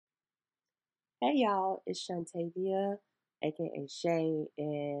Hey y'all, it's Shantavia, aka Shay,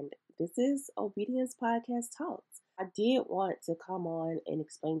 and this is Obedience Podcast Talks. I did want to come on and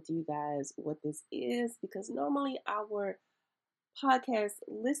explain to you guys what this is because normally our podcast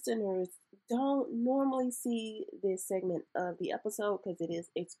listeners don't normally see this segment of the episode because it is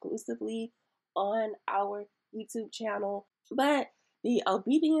exclusively on our YouTube channel. But the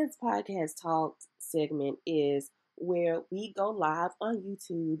Obedience Podcast Talks segment is where we go live on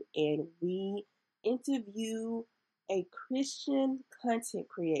YouTube and we interview a Christian content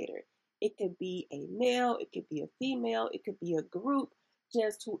creator. It could be a male, it could be a female, it could be a group,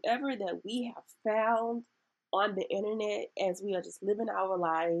 just whoever that we have found on the internet as we are just living our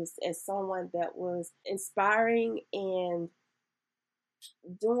lives as someone that was inspiring and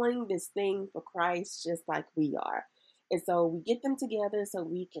doing this thing for Christ just like we are. And so we get them together so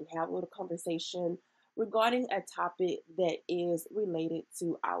we can have a little conversation regarding a topic that is related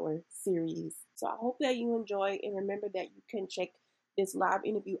to our series. So I hope that you enjoy, and remember that you can check this live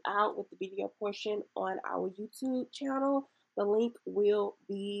interview out with the video portion on our YouTube channel. The link will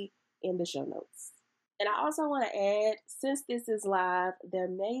be in the show notes. And I also want to add, since this is live, there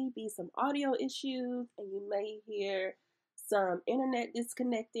may be some audio issues and you may hear some internet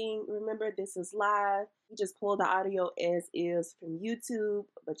disconnecting. Remember, this is live. You just pull the audio as is from YouTube,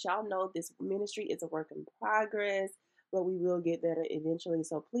 but y'all know this ministry is a work in progress, but we will get better eventually.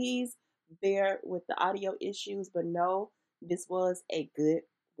 So please bear with the audio issues, but know this was a good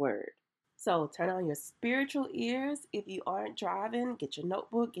word. So turn on your spiritual ears. If you aren't driving, get your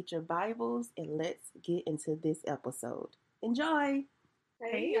notebook, get your Bibles, and let's get into this episode. Enjoy.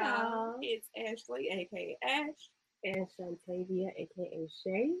 Hey y'all, it's Ashley, aka Ash, and Shantavia, aka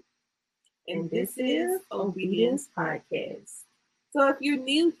Shay, and this is Obedience Podcast. So if you're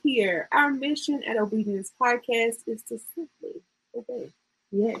new here, our mission at Obedience Podcast is to simply obey.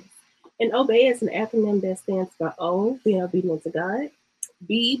 Yes. And obey is an acronym that stands for O, being obedient to God,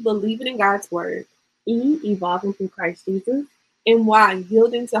 B, believing in God's word, E, evolving through Christ Jesus, and Y,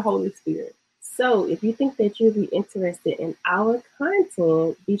 yielding to Holy Spirit. So if you think that you'll be interested in our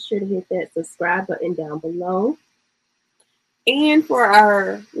content, be sure to hit that subscribe button down below. And for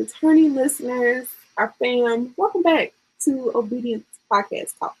our returning listeners, our fam, welcome back to Obedience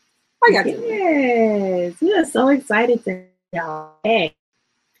Podcast Talk. How y'all doing? Yes, we are so excited to have y'all back.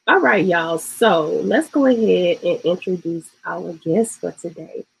 All right, y'all. So let's go ahead and introduce our guest for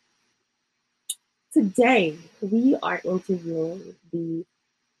today. Today, we are interviewing the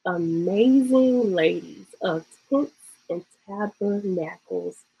amazing ladies of Tents and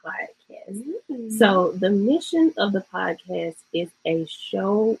Tabernacles podcast. Mm-hmm. So the mission of the podcast is a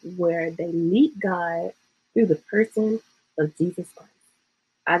show where they meet God through the person of Jesus Christ.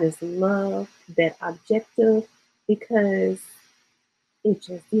 I just love that objective because it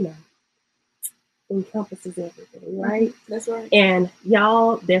just, encompasses everything, right? That's right. And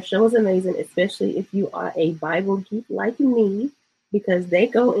y'all, their show is amazing, especially if you are a Bible geek like me, because they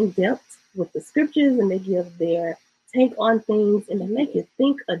go in depth with the scriptures and they give their take on things and they make you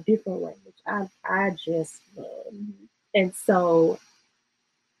think a different way, which I just love. Mm-hmm. And so,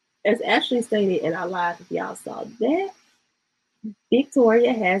 as Ashley stated in our live, if y'all saw that,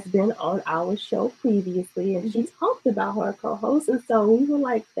 Victoria has been on our show previously, and she talked about her co-host, and so we were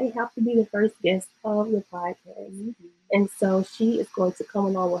like, they have to be the first guest of the podcast. Mm-hmm. And so she is going to come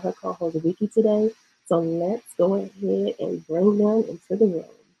along with her co-host Vicky today. So let's go ahead and bring them into the room.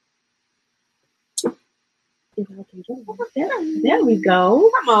 If I can join. There we go.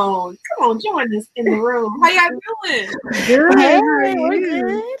 Come on, join us in the room. How y'all doing? Good. Hey, we're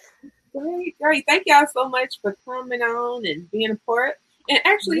good. Great. Thank y'all so much for coming on and being a part. And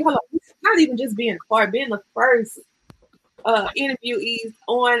actually, hold on, not even just being a part, being the first interviewees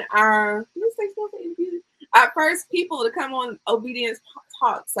on our first people to come on Obedience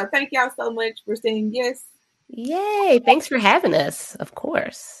Talk. So thank y'all so much for saying yes. Yay. Thanks for having us. Of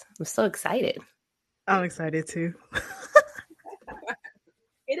course. I'm so excited. I'm excited too.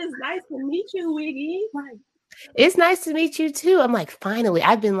 It is nice to meet you, Wiggy. Right. It's nice to meet you too. I'm like, finally,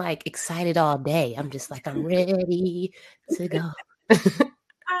 I've been like excited all day. I'm just like, I'm ready to go.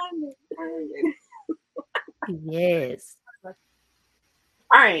 Yes. All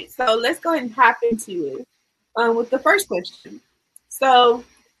right, so let's go ahead and hop into it with the first question. So,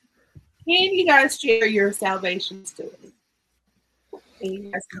 can you guys share your salvation story? Oh,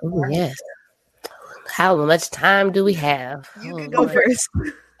 yes. How much time do we have? You can go first.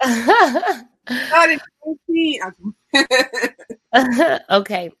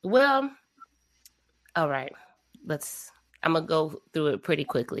 Okay. Well, all right. I'm going to go through it pretty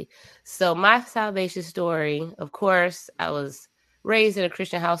quickly. So my salvation story, of course, I was raised in a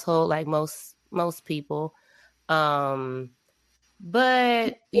Christian household like most most people. But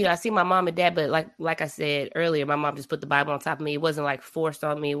I see my mom and dad, but like I said earlier, my mom just put the Bible on top of me. It wasn't like forced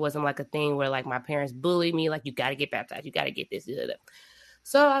on me. It wasn't like a thing where like my parents bullied me, like you got to get baptized, you got to get this.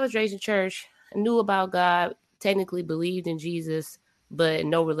 So I was raised in church. I knew about God, technically believed in Jesus, but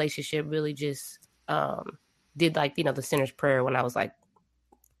no relationship. Really just did like the sinner's prayer when I was like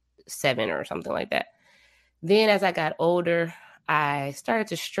 7 or something like that. Then as I got older, I started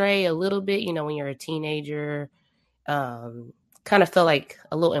to stray a little bit. When you're a teenager, kind of felt like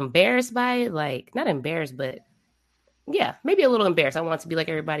a little embarrassed by it. Like not embarrassed, but yeah, maybe a little embarrassed. I wanted to be like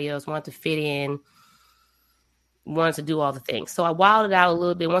everybody else, wanted to fit in, wanted to do all the things. So I wilded out a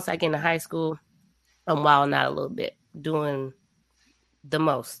little bit. Once I get into high school, I'm wilding out a little bit, doing the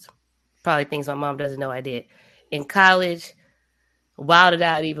most. Probably things my mom doesn't know I did. In college, wilded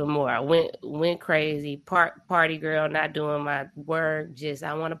out even more. I went crazy, party girl, not doing my work. Just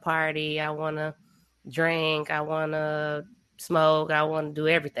I want to party, I want to drink, I want to smoke, I want to do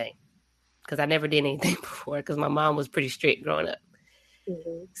everything because I never did anything before because my mom was pretty strict growing up.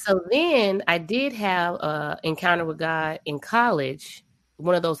 Mm-hmm. So then I did have an encounter with God in college,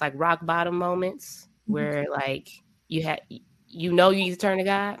 one of those like rock bottom moments where like you need to turn to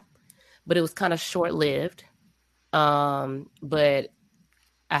God, but it was kind of short lived. But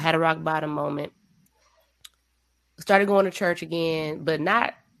I had a rock bottom moment. Started going to church again, but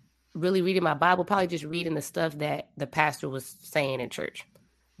not really reading my Bible, probably just reading the stuff that the pastor was saying in church.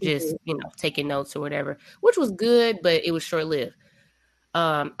 Just, taking notes or whatever, which was good, but it was short lived.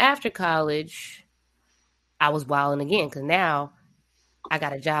 After college, I was wilding again because now I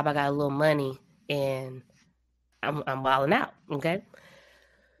got a job, I got a little money, and I'm wilding out. Okay.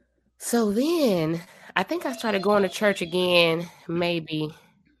 So then I think I started going to church again, maybe,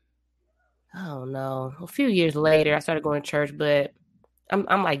 I don't know, a few years later. I started going to church, but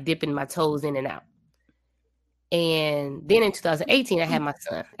I'm like dipping my toes in and out. And then in 2018, I had my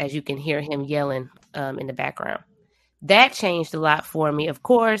son, as you can hear him yelling in the background. That changed a lot for me, of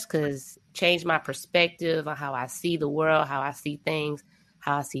course, because changed my perspective on how I see the world, how I see things,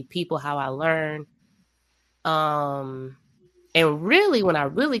 how I see people, how I learn. And really, when I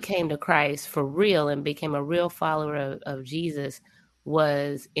really came to Christ for real and became a real follower of Jesus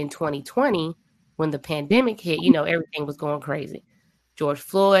was in 2020 when the pandemic hit. Everything was going crazy. George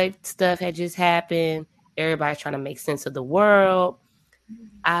Floyd stuff had just happened. Everybody's trying to make sense of the world.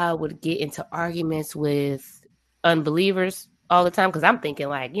 I would get into arguments with unbelievers all the time because I'm thinking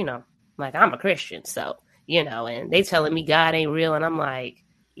like I'm a Christian. So, and they telling me God ain't real. And I'm like,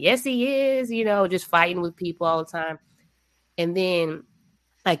 yes, he is, just fighting with people all the time. And then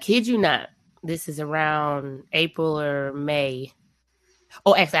I kid you not, this is around April or May.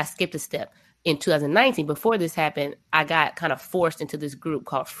 Oh, actually, I skipped a step. In 2019, before this happened, I got kind of forced into this group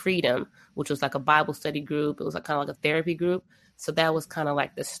called Freedom, which was like a Bible study group. It was like kind of like a therapy group. So that was kind of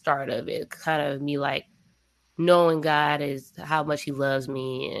like the start of it, kind of me like knowing God is how much he loves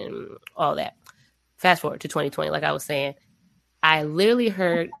me and all that. Fast forward to 2020, like I was saying, I literally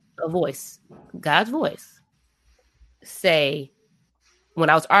heard a voice, God's voice, say when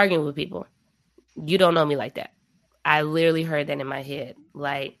I was arguing with people, you don't know me like that. I literally heard that in my head.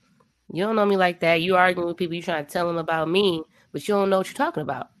 Like, you don't know me like that. You arguing with people, you trying to tell them about me, but you don't know what you're talking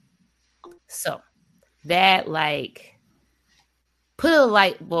about. So that like put a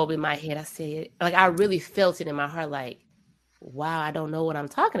light bulb in my head. I said, like, I really felt it in my heart. Like, wow, I don't know what I'm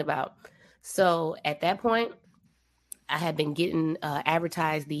talking about. So at that point, I had been getting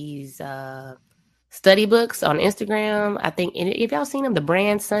advertised these study books on Instagram. I think, if y'all seen them, The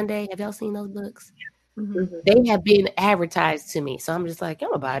Brand Sunday, have y'all seen those books? Mm-hmm. They have been advertised to me. So I'm just like, I'm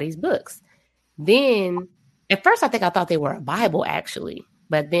gonna buy these books. Then at first I thought they were a Bible actually,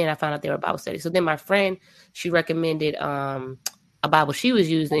 but then I found out they were a Bible study. So then my friend, she recommended a Bible she was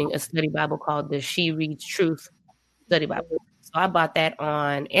using, a study Bible called the She Reads Truth Study Bible. So I bought that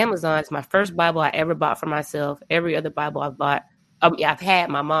on Amazon. It's my first Bible I ever bought for myself. Every other Bible I've bought, I've had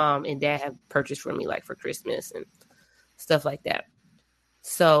my mom and dad have purchased for me, like for Christmas and stuff like that.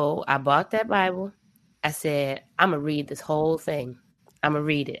 So I bought that Bible. I said, I'm going to read this whole thing. I'm going to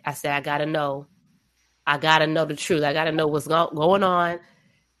read it. I said, I got to know the truth. I got to know what's going on,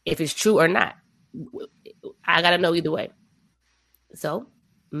 if it's true or not. I got to know either way. So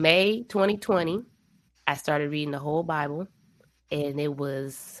May 2020, I started reading the whole Bible, and it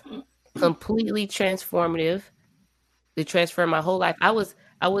was completely transformative. It transformed my whole life. I was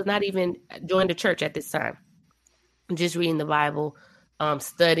not even joined the church at this time. Just reading the Bible,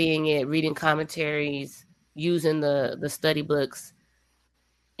 studying it, reading commentaries, using the study books.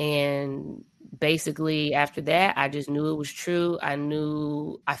 And basically after that, I just knew it was true. I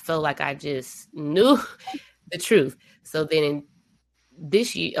felt like I just knew the truth. So then in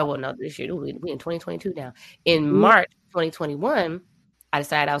this year, this year, we in 2022 now. In March 2021, I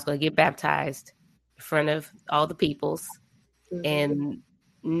decided I was going to get baptized in front of all the peoples. And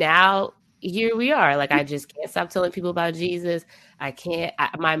now here we are. Like, I just can't stop telling people about Jesus.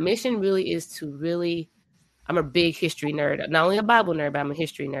 My mission really is to I'm a big history nerd, not only a Bible nerd, but I'm a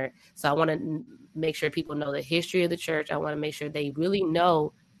history nerd. So I want to make sure people know the history of the church. I want to make sure they really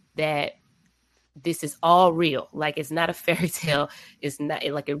know that this is all real. Like, it's not a fairy tale. It's not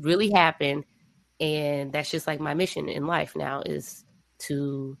like it really happened. And that's just like my mission in life now, is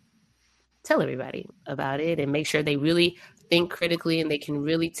to tell everybody about it and make sure they really think critically and they can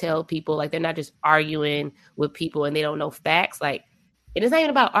really tell people, like, they're not just arguing with people and they don't know facts. Like, it is not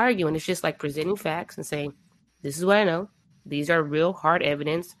even about arguing. It's just like presenting facts and saying, this is what I know. These are real hard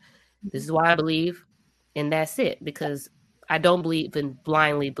evidence. This is why I believe. And that's it, because I don't believe in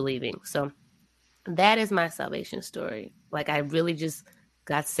blindly believing. So that is my salvation story. Like, I really just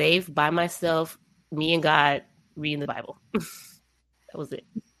got saved by myself, me and God reading the Bible. That was it.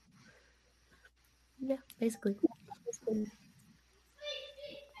 Yeah, basically.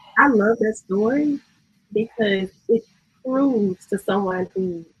 I love that story because it proves to someone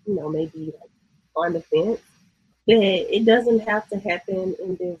who, may be like on the fence, that it doesn't have to happen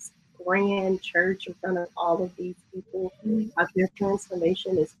in this grand church in front of all of these people. Like, their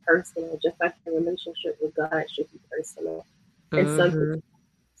transformation is personal, just like the relationship with God should be personal. And so you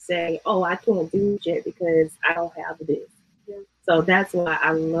say, oh, I can't do it yet because I don't have this. So that's why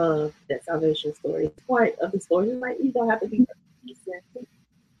I love that salvation story. Part of the story, like, you don't have to be perfect.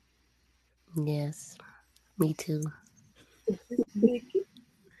 Yes, me too.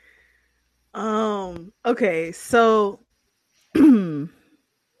 Okay, so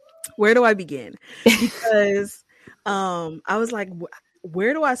where do I begin? Because I was like,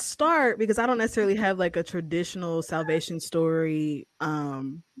 where do I start? Because I don't necessarily have like a traditional salvation story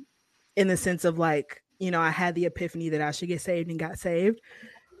in the sense of like, I had the epiphany that I should get saved and got saved.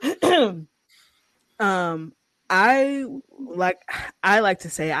 I like to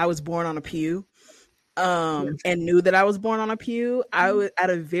say I was born on a pew. And knew that I was born on a pew. I was at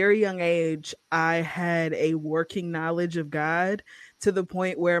a very young age. I had a working knowledge of God to the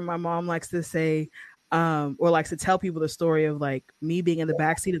point where my mom likes to say, or likes to tell people the story of like me being in the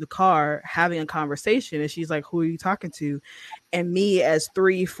backseat of the car having a conversation, and she's like, "Who are you talking to?" And me as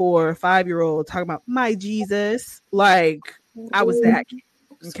 3, 4, 5-year-old talking about my Jesus, like I was that kid.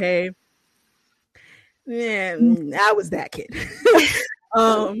 Okay, yeah, I was that kid.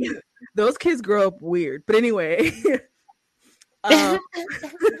 Those kids grow up weird, but anyway,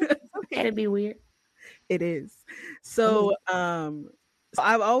 Okay to be weird. It is. So, so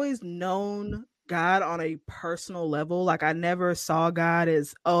I've always known God on a personal level. Like, I never saw God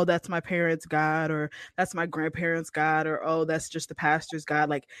as, oh, that's my parents' God, or that's my grandparents' God, or oh, that's just the pastor's God.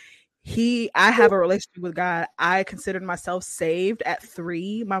 Like, I have a relationship with God. I considered myself saved at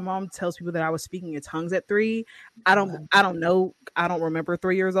 3. My mom tells people that I was speaking in tongues at 3. I don't know. I don't remember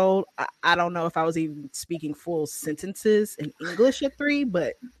 3 years old. I don't know if I was even speaking full sentences in English at 3,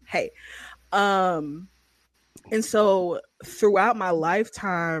 but hey. And so throughout my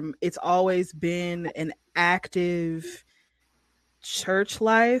lifetime, it's always been an active church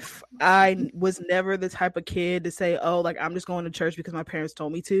life. I was never the type of kid to say, oh, like, I'm just going to church because my parents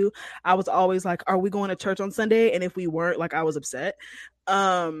told me to. I was always like, are we going to church on Sunday? And if we weren't, like, I was upset.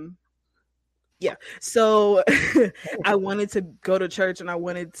 Yeah. So I wanted to go to church and I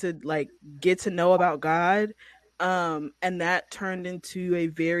wanted to like get to know about God. And that turned into a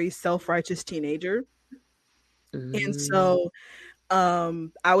very self-righteous teenager. And so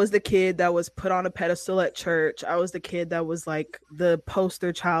I was the kid that was put on a pedestal at church. I was the kid that was like the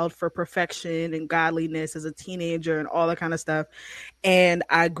poster child for perfection and godliness as a teenager and all that kind of stuff. And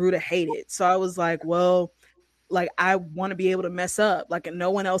I grew to hate it. So I was like, well, like, I want to be able to mess up. Like,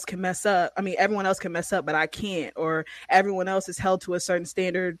 no one else can mess up. I mean, everyone else can mess up, but I can't. Or everyone else is held to a certain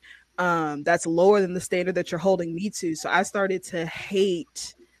standard that's lower than the standard that you're holding me to. So I started to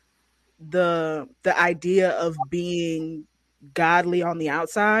hate the idea of being godly on the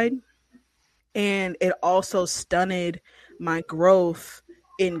outside, and it also stunted my growth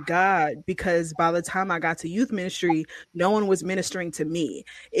in God, because by the time I got to youth ministry, no one was ministering to me.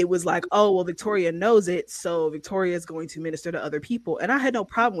 It was like, oh, well, Victoria knows it, so Victoria is going to minister to other people. And I had no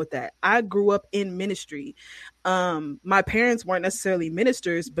problem with that. I grew up in ministry. My parents weren't necessarily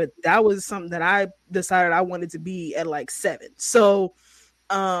ministers, but that was something that I decided I wanted to be at like 7. So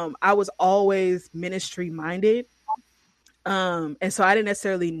I was always ministry minded. And so I didn't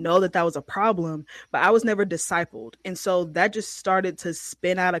necessarily know that that was a problem, but I was never discipled. And so that just started to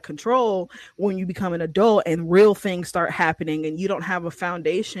spin out of control when you become an adult and real things start happening and you don't have a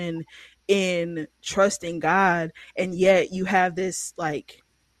foundation in trusting God. And yet you have this, like,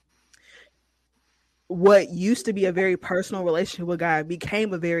 what used to be a very personal relationship with God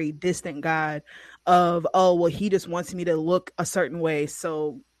became a very distant God of, oh, well, he just wants me to look a certain way.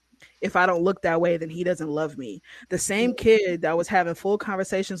 So if I don't look that way, then he doesn't love me. The same kid that was having full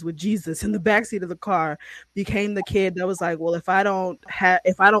conversations with Jesus in the backseat of the car became the kid that was like, well, if I don't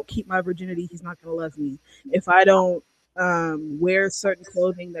keep my virginity, he's not going to love me. If I don't wear certain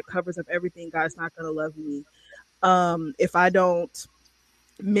clothing that covers up everything, God's not going to love me. If I don't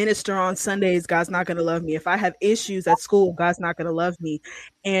minister on Sundays, God's not going to love me. If I have issues at school, God's not going to love me.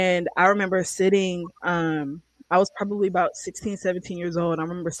 And I remember sitting, I was probably about 16, 17 years old. I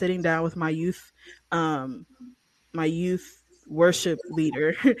remember sitting down with my youth worship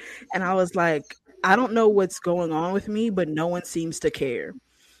leader. And I was like, I don't know what's going on with me, but no one seems to care.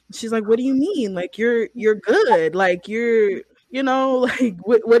 She's like, what do you mean? Like, you're good. Like, like,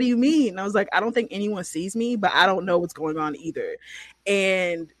 what do you mean? And I was like, I don't think anyone sees me, but I don't know what's going on either.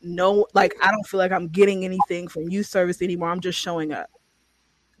 And no, like, I don't feel like I'm getting anything from youth service anymore. I'm just showing up.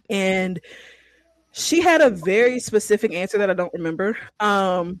 And she had a very specific answer that I don't remember,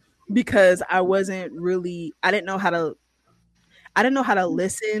 because I didn't know how to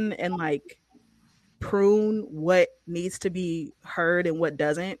listen and, like, prune what needs to be heard and what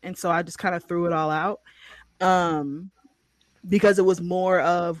doesn't. And so I just kind of threw it all out, because it was more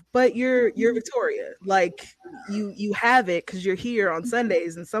of, but you're Victoria, like, you have it because you're here on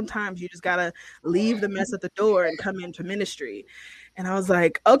Sundays, and sometimes you just gotta leave the mess at the door and come into ministry. And I was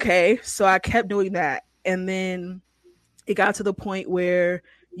like, okay. So I kept doing that. And then it got to the point where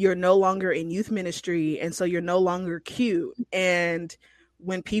you're no longer in youth ministry. And so you're no longer cute. And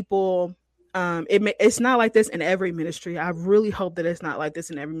when people, it's not like this in every ministry. I really hope that it's not like this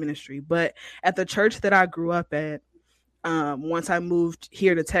in every ministry. But at the church that I grew up at, once I moved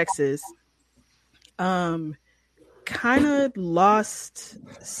here to Texas, kind of lost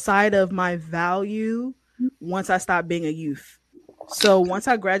sight of my value once I stopped being a youth. So once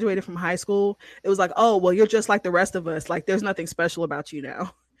I graduated from high school, it was like, oh, well, you're just like the rest of us. Like, there's nothing special about you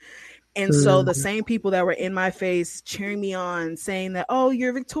now. And so the same people that were in my face cheering me on, saying that, oh,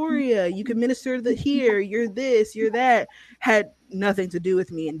 you're Victoria, you can minister here, you're this, you're that, had nothing to do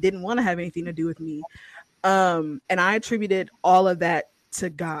with me and didn't want to have anything to do with me. And I attributed all of that to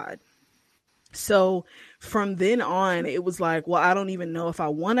God. So from then on, it was like, well, I don't even know if I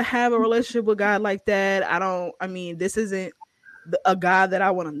want to have a relationship with God like that. This isn't a God that I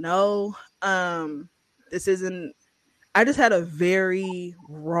want to know. I just had a very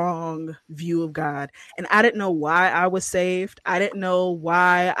wrong view of God, and I didn't know why I was saved. I didn't know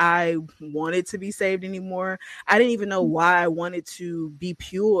why I wanted to be saved anymore. I didn't even know why I wanted to be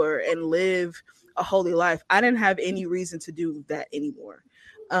pure and live a holy life. I didn't have any reason to do that anymore.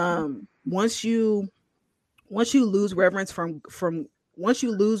 Once you lose reverence once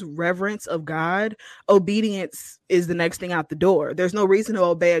you lose reverence of God, obedience is the next thing out the door. There's no reason to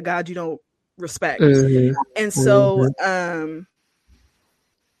obey a God you don't respect. Mm-hmm. And so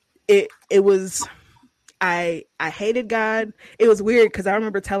it was, I hated God. It was weird because I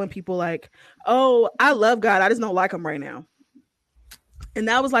remember telling people, like, oh, I love God, I just don't like him right now. And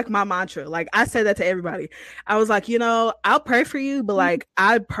that was like my mantra. Like, I said that to everybody. I was like, I'll pray for you, but, like,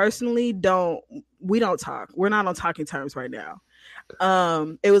 I personally we don't talk. We're not on talking terms right now.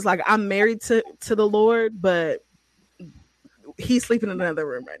 It was like, I'm married to the Lord, but he's sleeping in another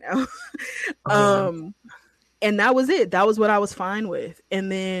room right now. And that was it. That was what I was fine with. And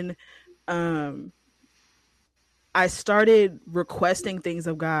then I started requesting things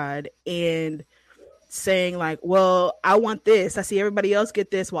of God and saying, like, well, I want this. I see everybody else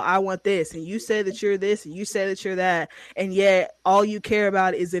get this. Well, I want this. And you said that you're this, and you said that you're that. And yet all you care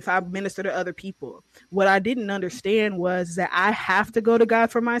about is if I minister to other people. What I didn't understand was that I have to go to God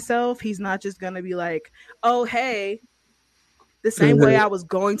for myself. He's not just going to be like, oh, hey, the same way I was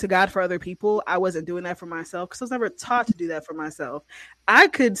going to God for other people, I wasn't doing that for myself because I was never taught to do that for myself. I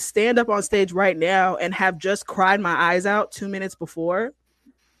could stand up on stage right now and have just cried my eyes out 2 minutes before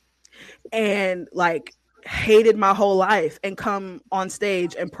and, like, hated my whole life and come on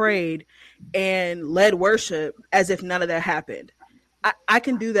stage and prayed and led worship as if none of that happened. I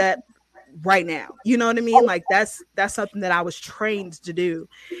can do that right now. You know what I mean? Like, that's something that I was trained to do.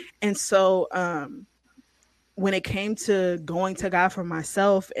 And so when it came to going to God for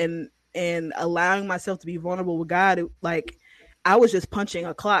myself and allowing myself to be vulnerable with God, like, I was just punching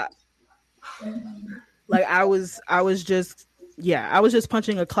a clock. Like I was just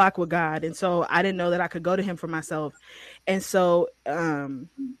punching a clock with God. And so I didn't know that I could go to him for myself. And so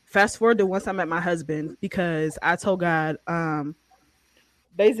fast forward to once I met my husband, because I told God,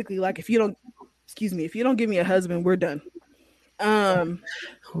 basically, like, if you don't give me a husband, we're done.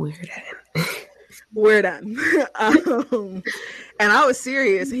 We're done. And I was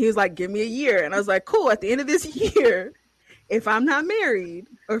serious. And he was like, give me a year. And I was like, cool. At the end of this year, if I'm not married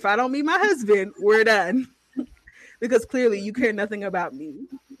or if I don't meet my husband, we're done. Because clearly you care nothing about me.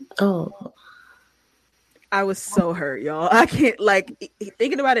 Oh, I was so hurt, y'all. I can't, like,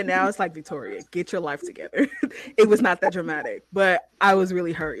 thinking about it now, it's like, Victoria, get your life together. It was not that dramatic, but I was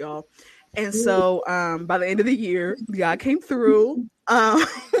really hurt, y'all. And so by the end of the year, God came through. And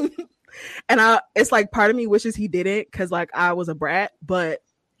it's like part of me wishes he didn't, because like I was a brat, but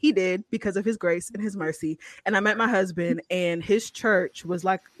he did because of his grace and his mercy. And I met my husband, and his church was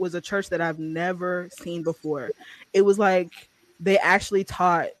a church that I've never seen before. It was like they actually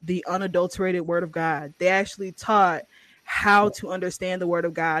taught the unadulterated word of God. They actually taught how to understand the word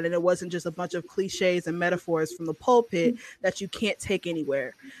of God. And it wasn't just a bunch of cliches and metaphors from the pulpit that you can't take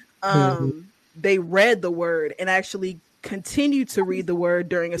anywhere. They read the word and actually continue to read the word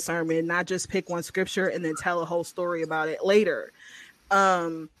during a sermon, not just pick one scripture and then tell a whole story about it later.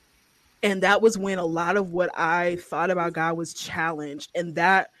 And that was when a lot of what I thought about God was challenged. And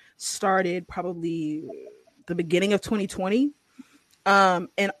that started probably the beginning of 2020.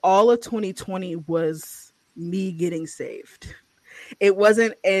 And all of 2020 was me getting saved. It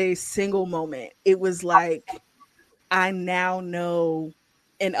wasn't a single moment. It was like, I now know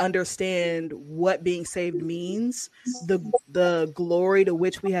and understand what being saved means, the glory to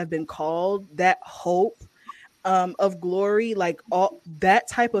which we have been called, that hope of glory, like all that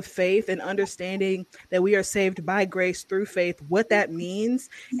type of faith and understanding that we are saved by grace through faith, what that means.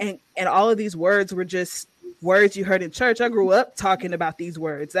 And all of these words were just words you heard in church. I grew up talking about these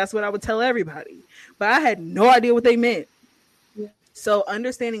words. That's what I would tell everybody, but I had no idea what they meant. So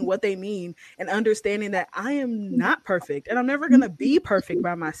understanding what they mean and understanding that I am not perfect and I'm never going to be perfect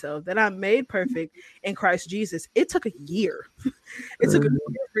by myself, that I'm made perfect in Christ Jesus. It took a year. It took a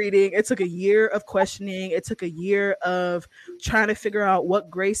year of reading. It took a year of questioning. It took a year of trying to figure out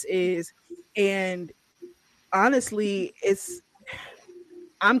what grace is. And honestly,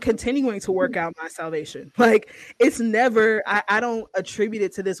 I'm continuing to work out my salvation. Like, it's never, I don't attribute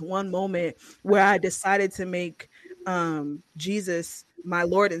it to this one moment where I decided to make Jesus my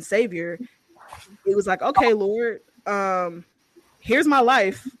Lord and Savior. It was like, okay, Lord, here's my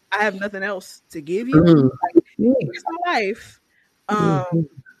life. I have nothing else to give you. Like, here's my life.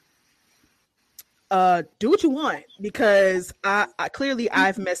 Do what you want, because I clearly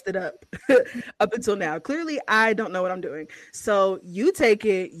I've messed it up up until now. Clearly I don't know what I'm doing. So you take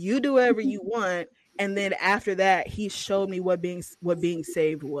it, you do whatever you want. And then after that, he showed me what being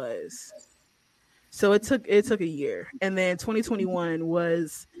saved was. So it took a year. And then 2021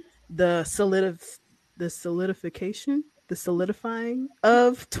 was the solidifying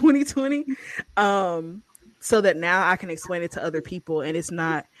of 2020. So that now I can explain it to other people, and it's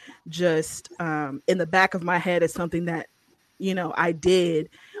not just in the back of my head as something that, you know, I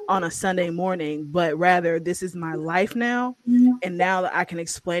did on a Sunday morning, but rather this is my life now. And now that I can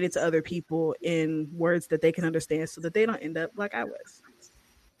explain it to other people in words that they can understand, so that they don't end up like I was.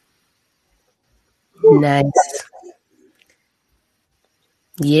 Nice.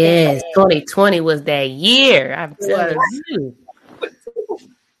 Yes, 2020 was that year. I'm telling you. You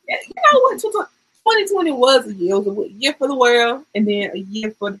know what? 2020 was a year. It was a year for the world, and then a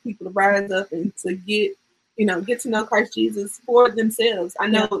year for the people to rise up and to get to know Christ Jesus for themselves. I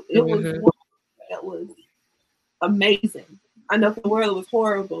know it was one that was amazing. I know for the world it was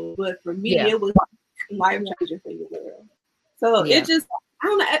horrible, but for me it was life changing for the world. So it just, I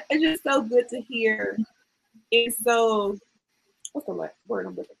don't know, it's just so good to hear. It's so, what's the word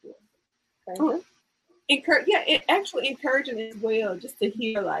I'm looking for? It actually encouraging as well, just to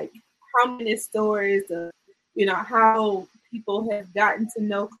hear like how many stories of, you know, how people have gotten to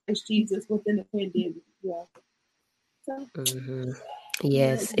know Christ Jesus within the pandemic. Yeah. So,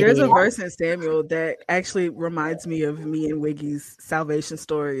 Yes, there's a verse in Samuel that actually reminds me of me and Wiggy's salvation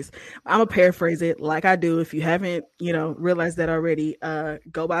stories. I'm gonna paraphrase it like I do. If you haven't, realized that already,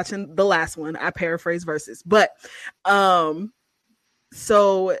 go watching the last one. I paraphrase verses, but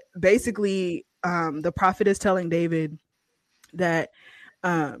so basically, the prophet is telling David that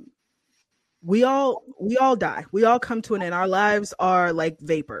we all die. We all come to an end. Our lives are like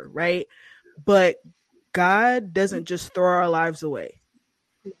vapor, right? But God doesn't just throw our lives away.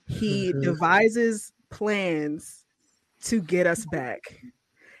 He devises plans to get us back.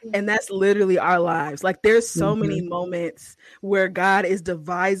 And that's literally our lives. Like there's so Mhm. many moments where God is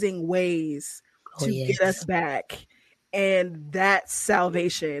devising ways Oh, to yes. get us back. And that's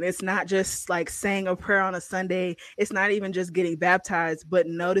salvation. It's not just like saying a prayer on a Sunday. It's not even just getting baptized, but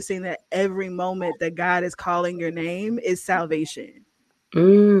noticing that every moment that God is calling your name is salvation.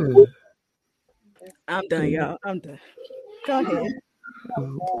 Mm. I'm done, y'all. I'm done. Go ahead.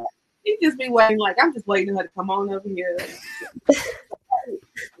 Mm. He just be waiting, like, I'm just waiting for her to come on over here.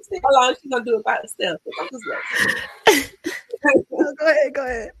 See how long she's gonna do it by herself. I'm just waiting. No, go ahead. Go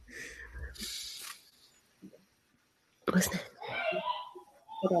ahead. What's that?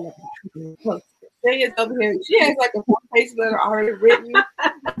 Look, Shay is over here. She has like a 4-page letter already written.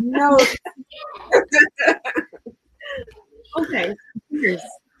 No. Okay, here's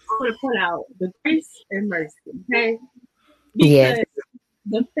I want to point out the grace and mercy. Okay, Yes. because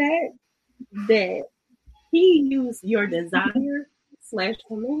the fact that he used your desire /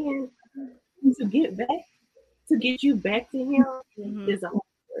 command to get you back to him is a hard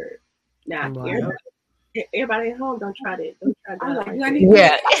word. Now, Wow. everybody at home, don't try that. Don't try I'm that. like, you need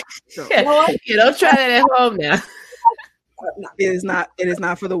Yeah. So, You don't try that at home now. it is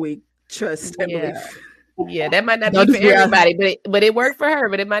not for the weak. Trust and Yeah. believe. Yeah, that might not Don't be for just be out- everybody, but it worked for her,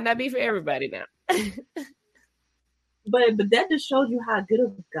 but it might not be for everybody now. But that just shows you how good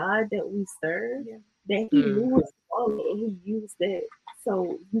of a God that we serve. Yeah. That he knew what's wrong and he used that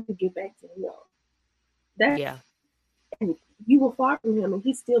so you could get back to him. That Yeah. and you were far from him and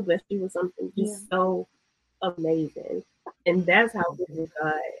he still blessed you with something just so amazing. And that's how good of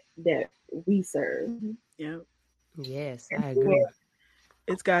God that we serve. Yeah. Yes, I agree.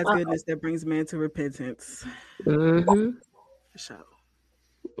 It's God's goodness that brings man to repentance. Mm-hmm. For sure.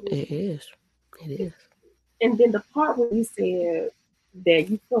 It is. It is. And then the part where you said that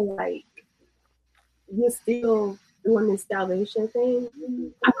you feel like you're still doing this salvation thing,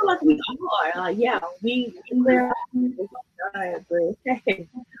 I feel like we are. Like, yeah, we declare God, but hey,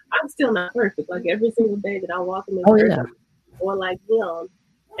 I'm still not perfect. Like every single day that I walk in this Oh, earth, yeah. I'm more like him.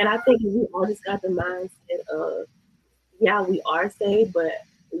 And I think we all just got the mindset of, yeah, we are saved, but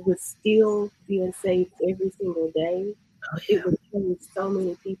we're still being saved every single day. Oh, yeah. It would change so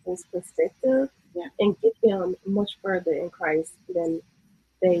many people's perspective and get them much further in Christ than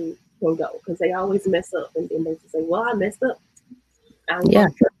they can go, because they always mess up and then they just say, well, I messed up. Yeah.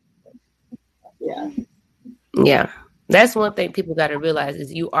 Yeah. That's one thing people got to realize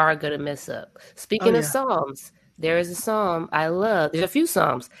is you are going to mess up. Speaking of Psalms, there is a Psalm I love. There's a few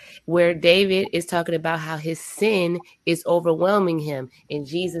Psalms where David is talking about how his sin is overwhelming him. And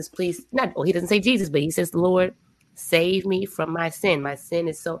Jesus, please, he doesn't say Jesus, but he says, Lord, save me from my sin. My sin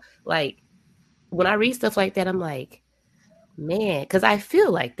is so, like, when I read stuff like that, I'm like, man, because I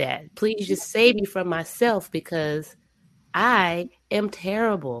feel like that. Please just save me from myself because I am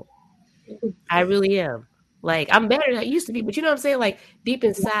terrible. I really am. Like, I'm better than I used to be, but you know what I'm saying? Like, deep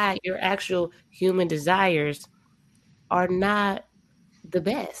inside, your actual human desires are not the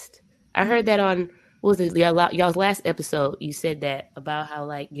best. I heard that on, what was it, y'all's last episode, you said that about how,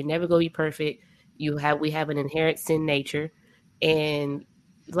 like, you're never going to be perfect. We have an inherent sin nature. And,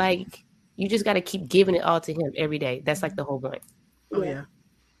 like, you just got to keep giving it all to him every day. That's, like, the whole point. Oh, yeah.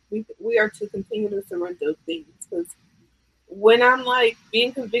 We are to continue to surrender things, because when I'm like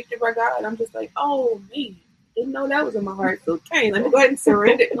being convicted by God, I'm just like, oh, me, didn't know that was in my heart. So, okay, let me go ahead and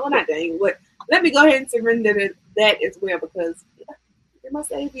surrender. No, not dang, what? Let me go ahead and surrender that as well, because you're my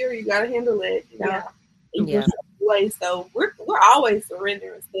savior. You gotta handle it. You know, in your way. So we're always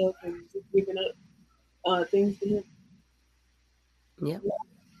surrendering stuff and just giving up things to him. Yeah,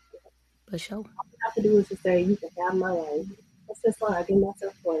 for sure. All you have to do is just say, you can have my life. That's just all I give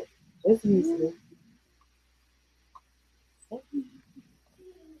myself for. Just use me.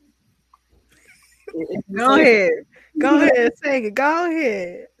 Go ahead, sing it. Go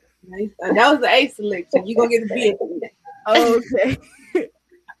ahead. That was the A selection. You're gonna get the B. Okay.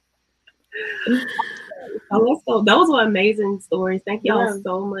 So let's go. Those were amazing stories. Thank y'all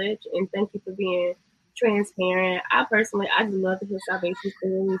so much, and thank you for being transparent. I just love to hear salvation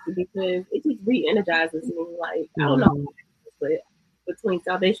stories because it just re-energizes me. Like, I don't know, but between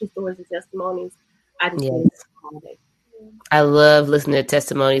salvation stories and testimonies, I just feel all day. I love listening to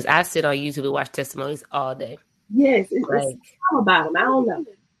testimonies. I sit on YouTube and watch testimonies all day. Yes, it's about them. I don't know.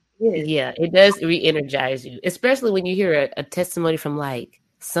 Yes. Yeah, it does re-energize you, especially when you hear a testimony from like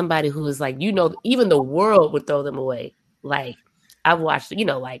somebody who is like, even the world would throw them away. Like, I've watched,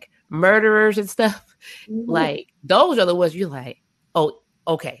 like murderers and stuff. Mm-hmm. Like, those are the ones you're like, oh,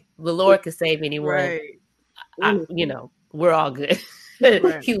 okay, the Lord can save anyone. Right. We're all good.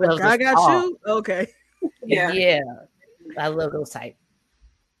 He loves God us got all. you? Okay. Yeah. I love those type.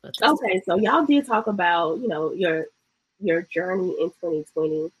 Okay, so y'all did talk about, your journey in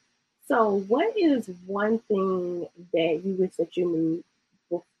 2020. So what is one thing that you wish that you knew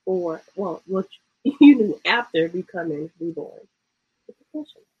before, well, what you knew after becoming reborn? That's the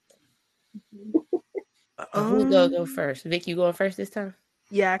question. Who's gonna go first? Vic, you going first this time?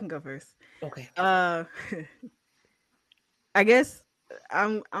 Yeah, I can go first. Okay. I guess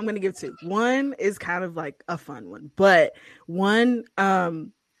I'm gonna give two. One is kind of like a fun one, but one,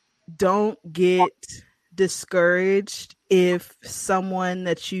 don't get discouraged if someone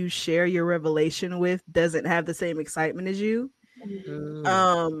that you share your revelation with doesn't have the same excitement as you.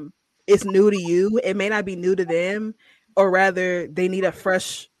 It's new to you. It may not be new to them, or rather they need a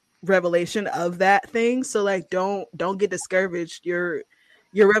fresh revelation of that thing. So like don't get discouraged. Your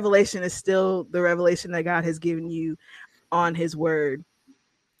revelation is still the revelation that God has given you on his word,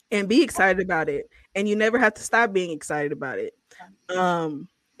 and be excited about it. And you never have to stop being excited about it.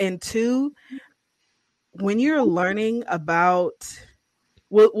 And two, when you're learning about,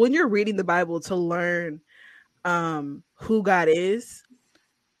 when you're reading the Bible to learn who God is,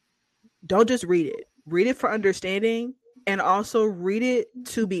 don't just read it. Read it for understanding, and also read it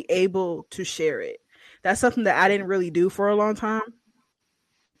to be able to share it. That's something that I didn't really do for a long time.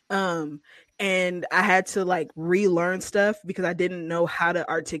 And I had to like relearn stuff because I didn't know how to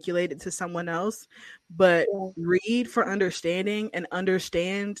articulate it to someone else. But read for understanding and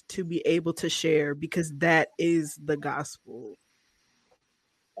understand to be able to share, because that is the gospel.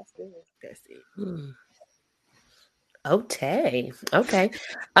 That's good. That's it. Okay.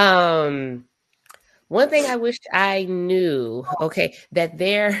 One thing I wish I knew, that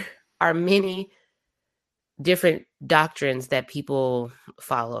there are many different doctrines that people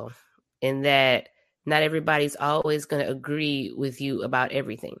follow, and that not everybody's always going to agree with you about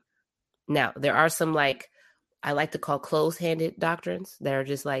everything. Now, there are some, like, I like to call closed-handed doctrines that are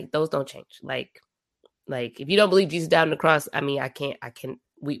just like, those don't change. Like if you don't believe Jesus died on the cross, I mean,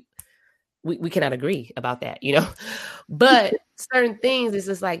 we cannot agree about that, but certain things, it's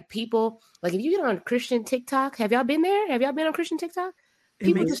just like people, like if you get on Christian TikTok, have y'all been there? Have y'all been on Christian TikTok?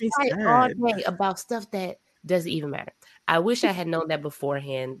 People just fight all day about stuff that doesn't even matter. I wish I had known that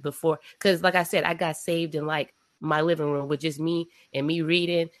beforehand, because like I said, I got saved in like my living room with just me and me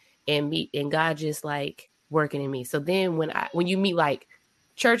reading and God just like working in me. So then when you meet like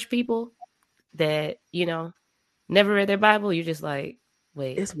church people that, never read their Bible, you're just like,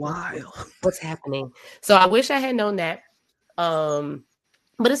 wait, it's wild. What's happening? So I wish I had known that. But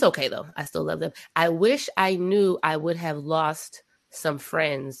it's okay though. I still love them. I wish I knew I would have lost some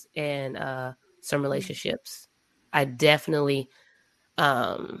friends and some relationships. I definitely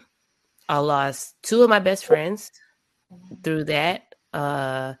I lost two of my best friends through that.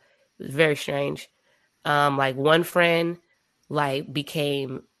 Very strange. Like one friend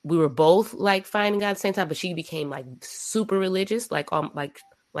we were both like finding God at the same time, but she became like super religious, like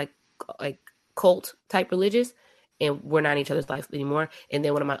cult type religious, and we're not in each other's lives anymore. And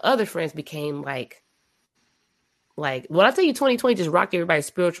then one of my other friends became like when I tell you 2020 just rocked everybody's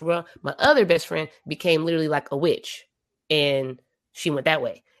spiritual world, my other best friend became literally like a witch, and she went that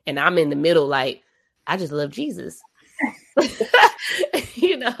way. And I'm in the middle, like, I just love Jesus.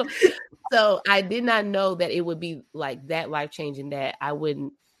 So I did not know that it would be like that life-changing, that I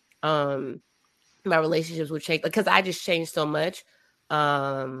wouldn't my relationships would change, because I just changed so much.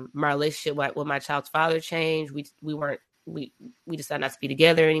 My relationship with my child's father changed. We decided not to be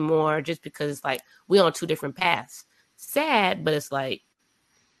together anymore, just because it's like we're on two different paths. Sad, but it's like,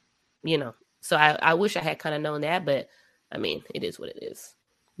 so I wish I had kind of known that, but I mean, it is what it is.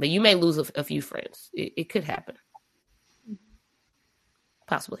 But you may lose a few friends. It could happen.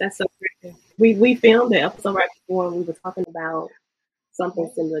 Possibly. That's so great. We filmed the episode right before, and we were talking about something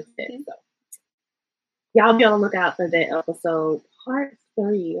similar to that. So y'all be on the lookout for that episode, part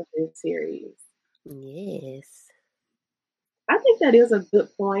 3 of this series. Yes. I think that is a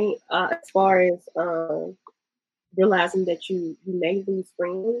good point, as far as realizing that you may lose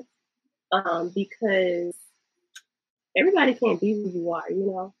friends, because everybody can't be who you are.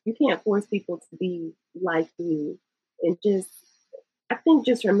 You can't force people to be like you, and I think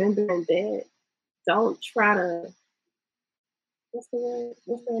just remembering that, don't try to, what's the word?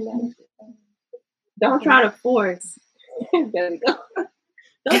 What's the analogy? Don't try to force. There we go.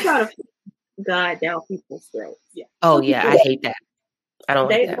 Don't try to force God down people's throats. Yeah. Oh yeah, I hate that. I don't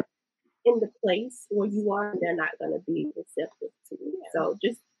like that. In the place where you are, they're not going to be receptive to you. Yeah. So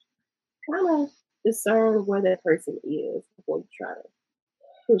just kind of discern where that person is before you try to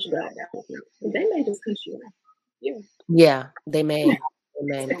push God down. They may just push you out. Yeah, they may.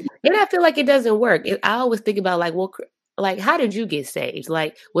 And I feel like it doesn't work. I always think about like, well, like, how did you get saved?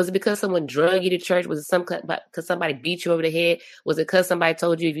 Like, was it because someone drug you to church? Was it because somebody beat you over the head? Was it because somebody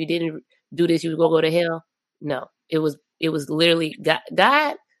told you if you didn't do this, you would go to hell? No, it was literally God.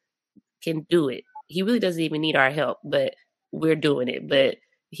 God can do it. He really doesn't even need our help, but we're doing it. But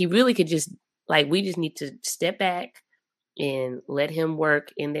he really could just, like, we just need to step back and let him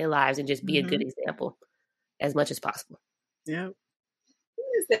work in their lives and just be a good example as much as possible. Yeah.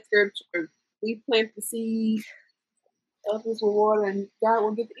 Is that scripture? We plant the seed, others will water, and God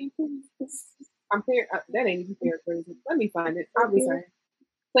will get the increase. That ain't even paraphrasing. Let me find it. I'll be sorry.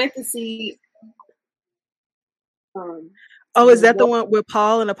 Plant the seed. Is that the one with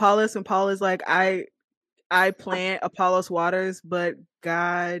Paul and Apollos? And Paul is like, I plant, Apollos waters, but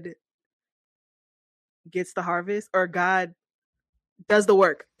God gets the harvest, or God does the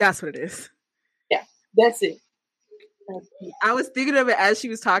work. That's what it is. Yeah, that's it. I was thinking of it as she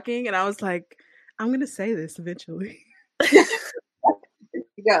was talking, and I was like, I'm going to say this eventually.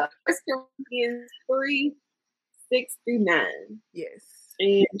 Yeah. 1 Corinthians 3:6-9. Yes.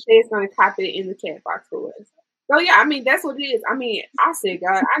 And Shay's going to copy it in the chat box for us. So, yeah, I mean, that's what it is. I mean, I said,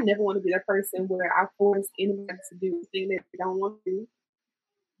 God, I never want to be that person where I force anybody to do the thing that they don't want to do.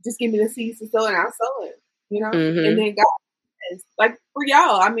 Just give me the seeds to sow, and I'll sow it, you know? And then God says, like, for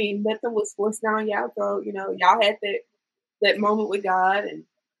y'all, I mean, nothing was forced down y'all. So, you know, y'all had that moment with God and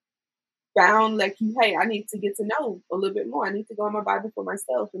found, like, hey, I need to get to know a little bit more. I need to go in my Bible for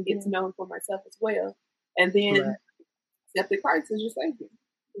myself and get to know him for myself as well. And then accept Christ as your Savior.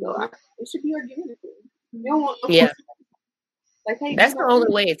 So it should be organic. You don't want no like, hey, that's the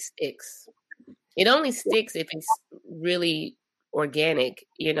only way it sticks. It only sticks if it's really organic,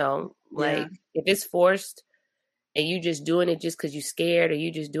 you know, like if it's forced and you just doing it just because you're scared, or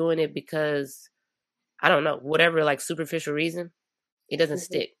you just doing it because, I don't know, whatever, like superficial reason, it doesn't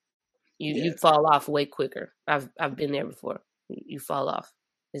stick. You fall off way quicker. I've been there before. You fall off.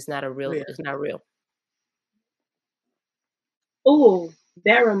 It's not it's not real. Oh,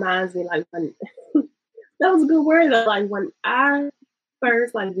 that reminds me, like, when that was a good word though. Like, when I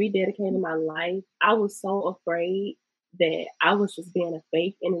first rededicated my life, I was so afraid that I was just being a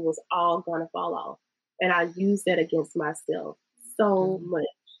fake and it was all gonna fall off. And I used that against myself so much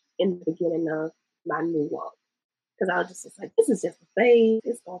in the beginning of my new walk. Because I was just like, this is just a phase,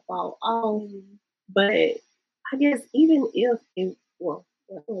 it's gonna fall off. But I guess even if it, what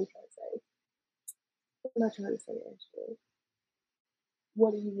am I trying to say? What am I trying to say actually?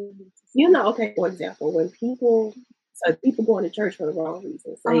 What do you mean? You know, okay, for example, when people going to church for the wrong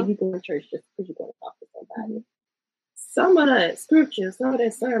reason. Say you go to church just because you're going to talk to somebody. Some of that scripture, some of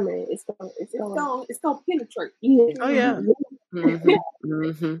that sermon, it's gonna penetrate. Oh yeah.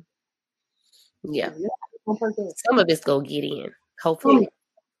 Yeah. Some of it's gonna get in. Hopefully.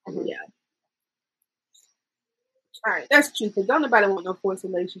 Yeah. All right, that's true. Because don't nobody want no forced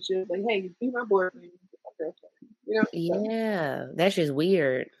relationship. Like, hey, be my boyfriend, be my girlfriend. You know? Yeah, that's just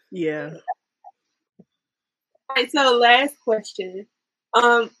weird. Yeah. All right, so last question.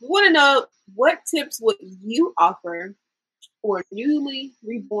 Want to know, what tips would you offer for newly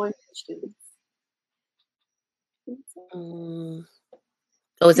reborn Christians?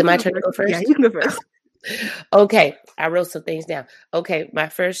 Is it my turn to go first? Yeah, you can go first. Okay, I wrote some things down. Okay, my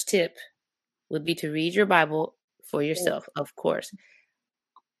first tip would be to read your Bible for yourself, of course.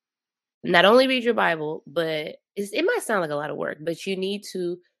 Not only read your Bible, but it might sound like a lot of work, but you need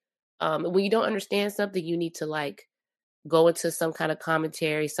to, when you don't understand something, you need to like go into some kind of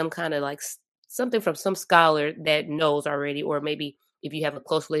commentary, some kind of like something from some scholar that knows already, or maybe if you have a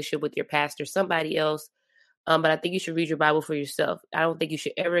close relationship with your pastor, somebody else. But I think you should read your Bible for yourself. I don't think you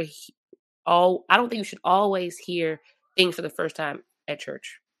should I don't think you should always hear things for the first time at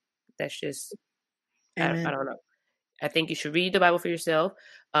church. That's just, I don't know. I think you should read the Bible for yourself.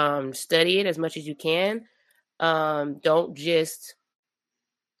 Study it as much as you can. Don't just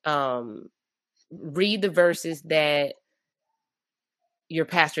read the verses that your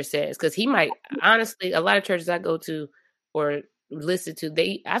pastor says, because he might, honestly, a lot of churches I go to or listen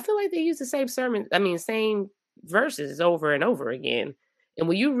to, I feel like they use the same same verses over and over again. And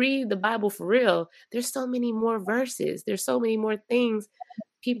when you read the Bible for real, there's so many more verses. There's so many more things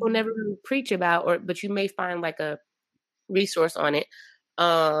people never really preach about, but you may find like a resource on it.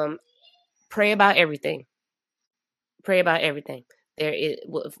 Pray about everything. Pray about everything. There is,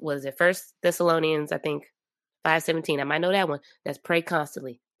 was it 1 Thessalonians, I think, 5:17. I might know that one. That's pray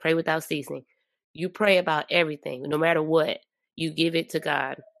constantly. Pray without ceasing. You pray about everything, no matter what. You give it to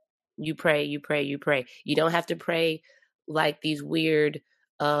God. You pray, you pray, you pray. You don't have to pray like these weird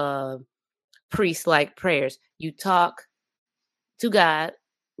priest-like prayers. You talk to God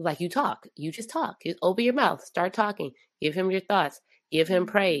like you talk. You just talk. You open your mouth. Start talking. Give him your thoughts. Give him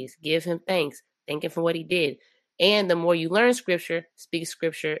praise. Give him thanks. Thank him for what he did. And the more you learn scripture, speak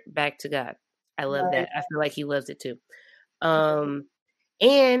scripture back to God. I love that. I feel like he loves it too.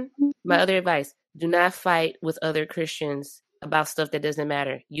 And my other advice, do not fight with other Christians about stuff that doesn't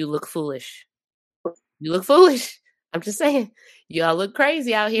matter. You look foolish. You look foolish. I'm just saying, y'all look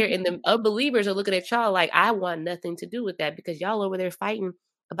crazy out here, and the unbelievers are looking at y'all like, I want nothing to do with that because y'all over there fighting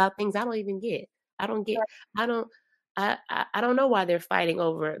about things I don't even get. I don't know why they're fighting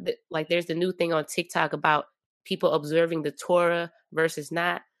over. Like, there's the new thing on TikTok about people observing the Torah versus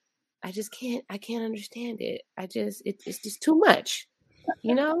not. I can't understand it. It's just too much.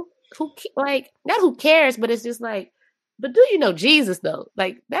 You know, not who cares, but it's just like, but do you know Jesus though?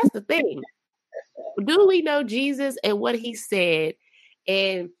 Like, that's the thing. Do we know Jesus and what he said?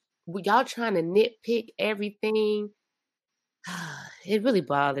 And y'all trying to nitpick everything. It really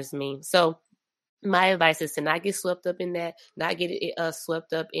bothers me. So my advice is to not get swept up in that, not get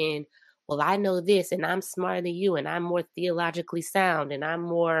swept up in, well, I know this and I'm smarter than you and I'm more theologically sound and I'm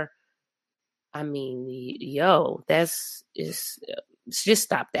more, just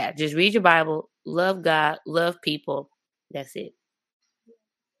stop that. Just read your Bible, love God, love people. That's it.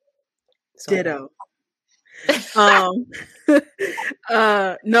 Ditto.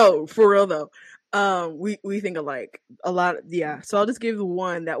 No, for real though. We think alike a lot. Yeah. So I'll just give the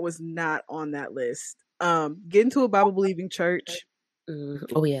one that was not on that list. Get into a Bible believing church.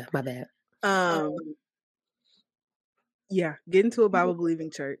 Oh yeah, my bad. Yeah, get into a Bible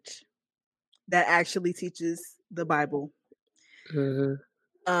believing church that actually teaches the Bible. The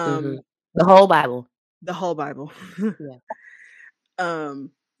whole Bible. The whole Bible. Yeah.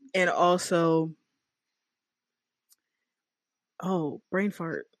 And also, brain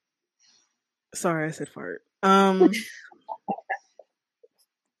fart. Sorry, I said fart.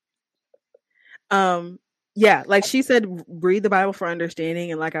 Yeah, like she said, read the Bible for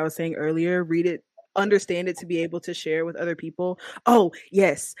understanding, and like I was saying earlier, read it, understand it to be able to share with other people. Oh,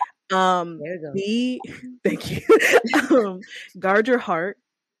 yes. Thank you. Guard your heart.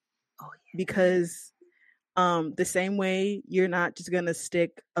 Because the same way you're not just gonna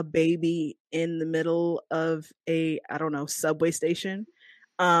stick a baby in the middle of a, I don't know, subway station.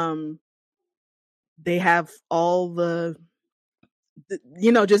 They have all the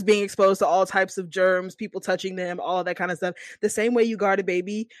just being exposed to all types of germs, people touching them, all that kind of stuff. The same way you guard a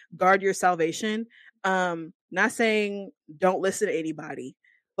baby, guard your salvation. Not saying don't listen to anybody,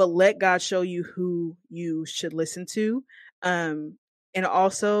 but let God show you who you should listen to. And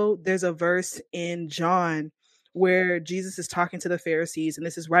also there's a verse in John where Jesus is talking to the Pharisees, and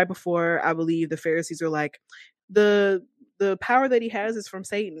this is right before, I believe, the Pharisees are like, the power that he has is from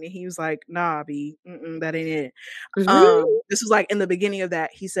Satan. And he was like, nah, B, that ain't it. This was like in the beginning of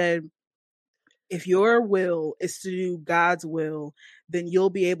that. He said, if your will is to do God's will, then you'll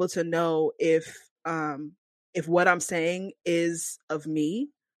be able to know if what I'm saying is of me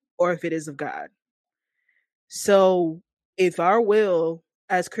or if it is of God. So if our will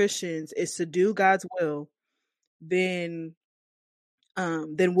as Christians is to do God's will, then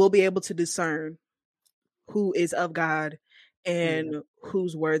we'll be able to discern who is of God and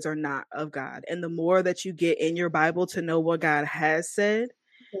whose words are not of God. And the more that you get in your Bible to know what God has said,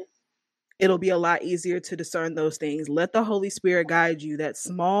 it'll be a lot easier to discern those things. Let the Holy Spirit guide you. That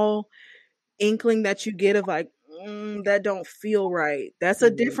small inkling that you get of like, that don't feel right. That's a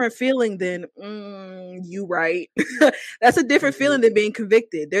different feeling than you right. That's a different feeling than being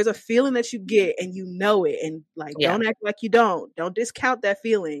convicted. There's a feeling that you get and you know it, and like, don't act like you don't discount that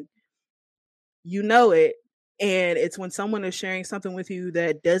feeling. You know it. And it's when someone is sharing something with you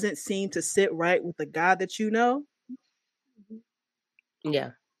that doesn't seem to sit right with the God that you know.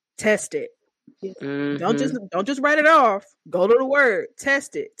 Yeah. Test it. Don't just write it off. Go to the word.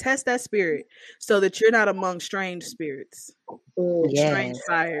 Test it. Test that spirit so that you're not among strange spirits. Strange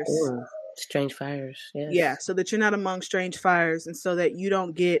fires. Strange fires. Yes. Yeah. So that you're not among strange fires, and so that you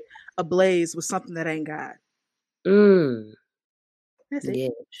don't get ablaze with something that ain't God. That's it.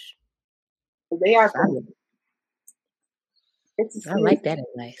 Yes. They are. I like that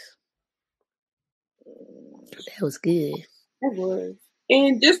advice. That was good. That was.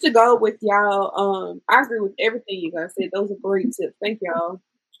 And just to go with y'all, I agree with everything you guys said. Those are great tips. Thank y'all.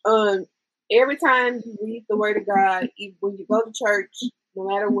 Every time you read the Word of God, when you go to church, no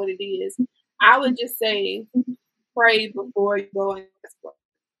matter what it is, I would just say, pray before you go and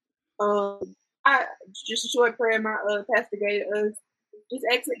I just a short prayer. My pastor gave us. Just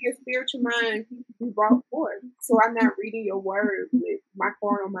ask that your spiritual mind be brought forth. So I'm not reading your word with my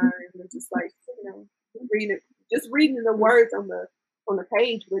carnal mind. It's just like, reading the words from from the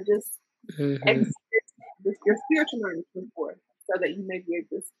page, but just Mm-hmm. exercise your spiritual mind before, so that you may be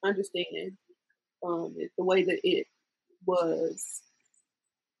able to understand it the way that it's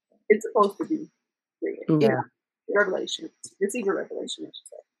supposed to be read. Yeah. Revelation, receive a revelation, I should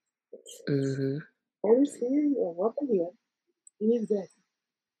say. Mm-hmm. Holy Spirit, or what the hell? Exactly.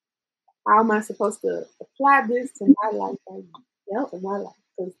 How am I supposed to apply this to my life? To my life,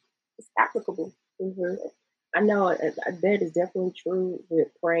 because it's applicable. Mm-hmm. I know that is definitely true with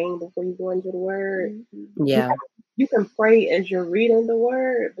praying before you go into the Word. Mm-hmm. Yeah. You can pray as you're reading the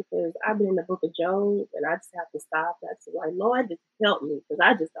Word, because I've been in the book of Job and I just have to stop. That's like, Lord, just help me, because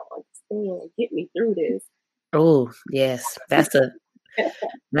I just don't understand. Get me through this. Oh yes, that's a.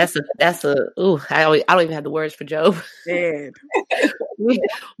 Ooh, I don't even have the words for Job. Man.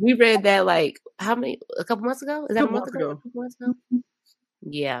 we read that like how many? A couple months ago? Is that a month ago? ago? A couple months ago?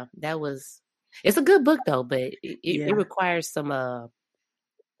 Yeah, that was. It's a good book though, but it requires some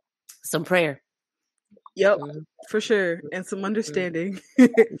prayer. Yep, for sure, and some understanding.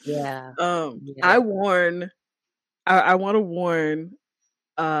 Yeah. I want to warn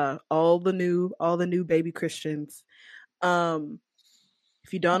all the new baby Christians.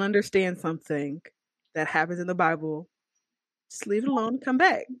 If you don't understand something that happens in the Bible, just leave it alone and come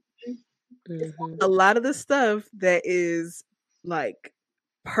back. Mm-hmm. A lot of the stuff that is like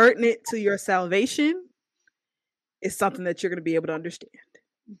pertinent to your salvation is something that you're going to be able to understand.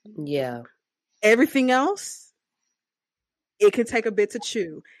 Yeah. Everything else, it can take a bit to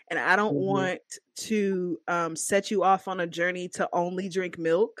chew. And I don't want to set you off on a journey to only drink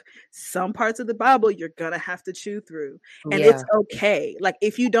milk. Some parts of the Bible you're going to have to chew through. And it's okay. Like,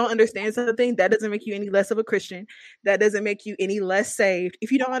 if you don't understand something, that doesn't make you any less of a Christian. That doesn't make you any less saved.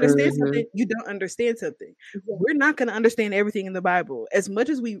 If you don't understand something, you don't understand something. We're not going to understand everything in the Bible. As much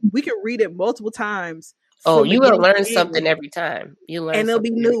as we can read it multiple times. Oh, you will learn something every time. You learn, and it'll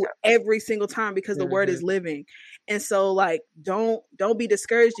be new every single time, because the Word is living. And so, like, don't be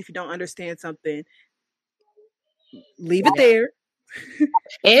discouraged if you don't understand something. Leave it there.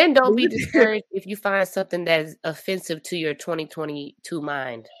 And don't be discouraged if you find something that's offensive to your 2022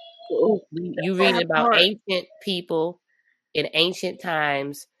 mind. You read about ancient people in ancient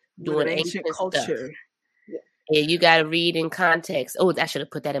times doing ancient culture. Stuff. And you got to read in context. Oh, I should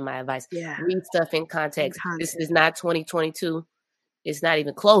have put that in my advice. Yeah. Read stuff in context. This is not 2022. It's not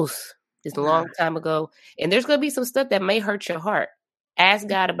even close. It's a long time ago. And there's going to be some stuff that may hurt your heart. Ask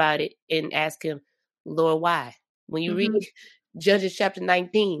God about it and ask him, Lord, why? When you read Judges chapter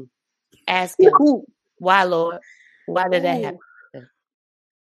 19, ask him, why, Lord? Why did that happen?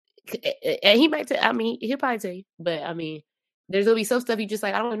 And he might he'll probably tell you. But, there's going to be some stuff you just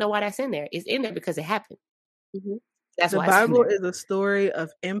like, I don't know why that's in there. It's in there because it happened. That's the Bible is a story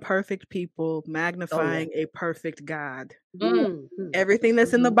of imperfect people magnifying a perfect God. Everything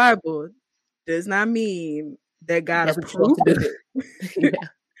that's in the Bible does not mean that God approved of it.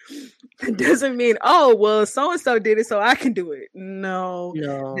 It doesn't mean, oh, well, so-and-so did it, so I can do it. No.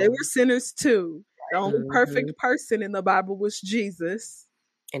 They were sinners too. The only perfect person in the Bible was Jesus.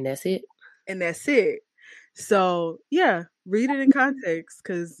 And that's it. So, yeah, read it in context,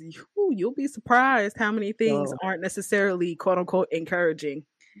 because you'll be surprised how many things aren't necessarily, quote unquote, encouraging.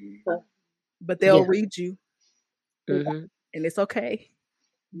 But they'll read you. And it's okay.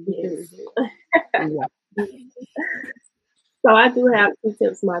 Yes. So I do have 2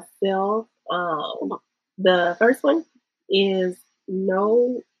 tips myself. The first one is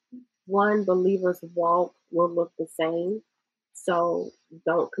no one believer's walk will look the same. So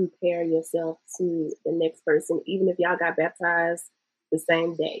don't compare yourself to the next person, even if y'all got baptized the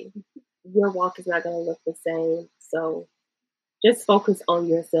same day. Your walk is not going to look the same. So just focus on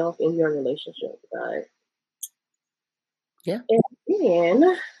yourself and your relationship with God. Yeah. And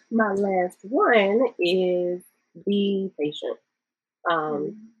then my last one is be patient.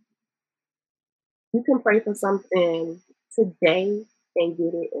 You can pray for something today and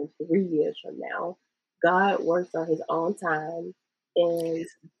get it in 3 years from now. God works on his own time, and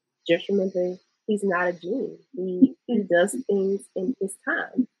just remember, he's not a genie. He does things in his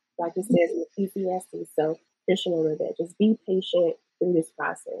time, like it says in Ecclesiastes. So just remember that. Just be patient through this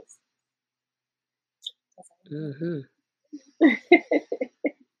process.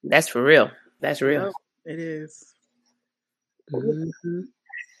 That's for real. That's real. Yep, it is.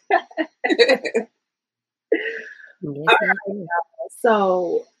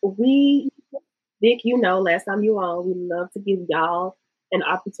 So Vic, last time you were on, we love to give y'all an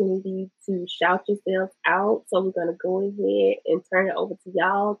opportunity to shout yourself out. So we're going to go ahead and turn it over to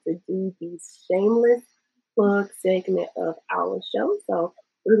y'all to do the shameless plug segment of our show. So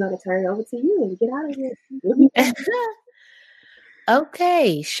we're going to turn it over to you and get out of here.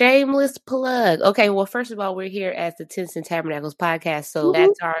 Okay, shameless plug. Okay, well, first of all, we're here at the Tents and Tabernacles podcast, so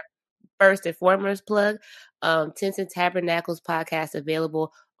that's our first and foremost plug. Tents and Tabernacles podcast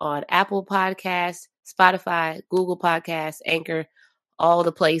available on Apple Podcasts, Spotify, Google Podcasts, Anchor, all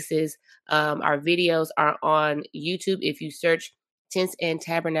the places. Our videos are on YouTube. If you search Tents and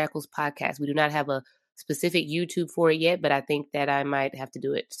Tabernacles podcast, we do not have a specific YouTube for it yet, but I think that I might have to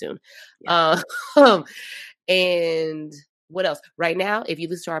do it soon. Yeah. And what else? Right now, if you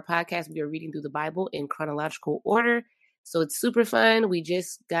listen to our podcast, we are reading through the Bible in chronological order. So it's super fun. We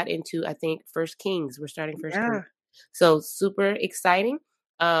just got into, I think, First Kings. We're starting First Kings. So super exciting.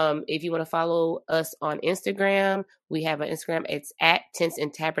 If you want to follow us on Instagram, we have an Instagram. It's at Tents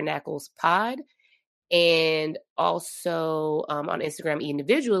and Tabernacles Pod. And also on Instagram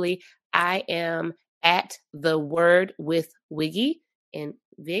individually, I am at The Word with Wiggy. And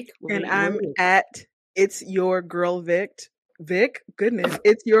Vic. And I'm at It's Your Girl Vic. Goodness,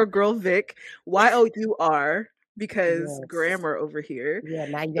 It's Your Girl Vic. YOUR, because grammar over here. Yeah,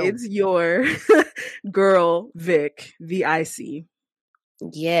 it's your girl Vic, VIC.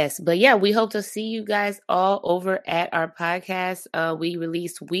 Yes, but yeah, we hope to see you guys all over at our podcast. We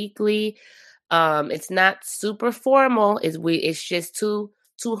release weekly. It's not super formal. It's just two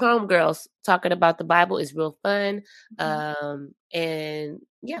homegirls talking about the Bible. Is real fun. And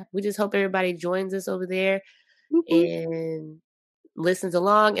yeah, we just hope everybody joins us over there and listens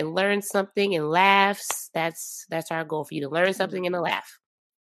along and learns something and laughs. That's our goal, for you to learn something and a laugh.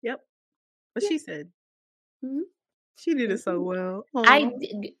 Yep. What she said. She did it so well. I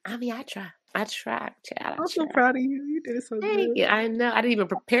try. Child. I'm so proud of you. You did it so good. Thank you. I know. I didn't even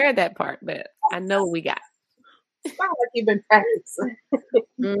prepare that part, but I know what we got. It's not like you've been practicing.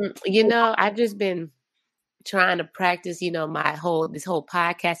 I've just been trying to practice, this whole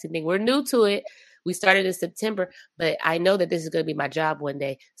podcasting thing. We're new to it. We started in September, but I know that this is going to be my job one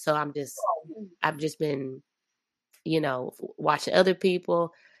day. So I've just been, watching other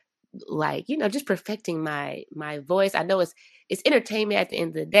people, just perfecting my voice. I know it's entertainment at the end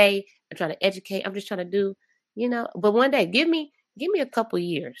of the day. I'm trying to educate. I'm just trying to do, but one day give me a couple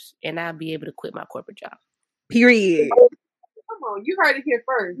years and I'll be able to quit my corporate job. Period. Come on, you heard it here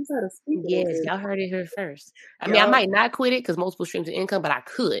first. Yes, y'all heard it here first. I mean, I might not quit it because multiple streams of income, but I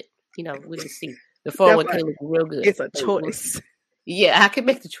could. We'll just see. The 401k looks real good. It's a choice. Yeah, I can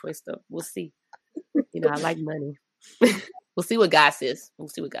make the choice though. We'll see. I like money. We'll see what God says. We'll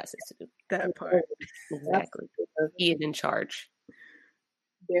see what God says to do. That part. Exactly. He is in charge.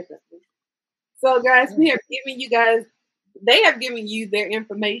 Definitely. So, guys, they have given you their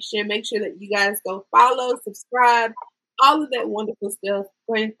information. Make sure that you guys go follow, subscribe, all of that wonderful stuff.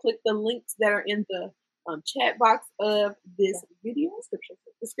 Go ahead and click the links that are in the chat box of this video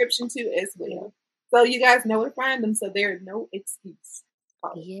description too as well. So you guys know where to find them, so there is no excuse.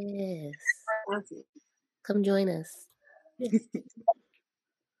 Yes. Come join us.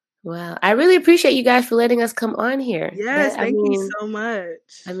 Wow. I really appreciate you guys for letting us come on here. Yes, thank you so much.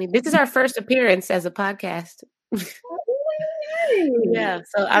 I mean, this is our first appearance as a podcast. Yeah,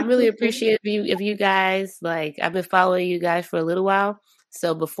 so I'm really appreciative of you guys. I've been following you guys for a little while.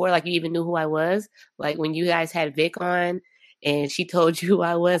 So before you even knew who I was, when you guys had Vic on and she told you who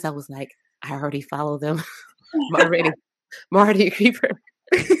I was like, I already follow them. I'm already a creeper.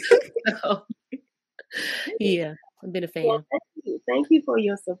 So, yeah, I've been a fan. Well, thank you for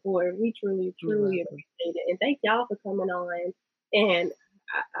your support. We truly appreciate it. And thank y'all for coming on. And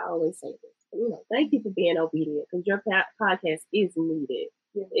I always say this, thank you for being obedient, because your podcast is needed.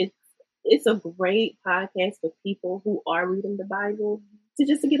 Yeah. It's a great podcast for people who are reading the Bible to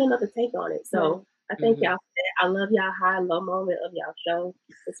get another take on it. So I thank y'all for that. I love y'all high and low moment of y'all show.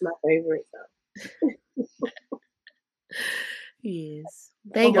 It's my favorite. So. Yes.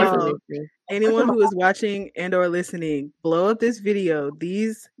 Thank you for listening. Anyone who is watching and or listening, blow up this video.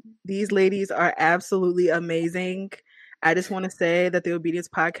 These ladies are absolutely amazing. I just want to say that the Obedience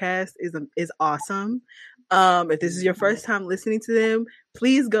Podcast is awesome. If this is your first time listening to them,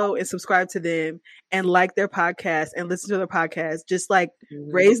 please go and subscribe to them and like their podcast and listen to their podcast. Just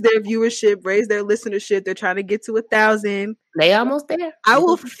raise their viewership, raise their listenership. They're trying to get to 1,000. They almost there. I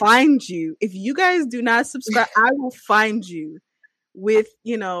will find you. If you guys do not subscribe, I will find you with,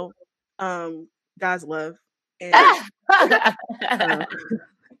 God's love and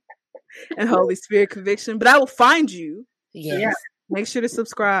and Holy Spirit conviction. But I will find you. Yes. Make sure to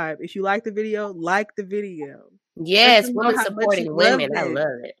subscribe. If you like the video, like the video. Yes, women supporting women. I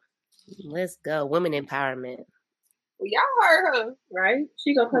love it. Let's go. Women empowerment. Well, y'all heard her, right?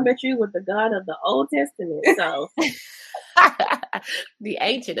 She gonna come at you with the God of the Old Testament. So the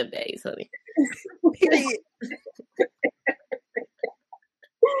Ancient of Days, honey.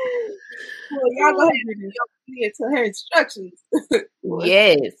 Well, y'all go ahead and be obedient to her instructions.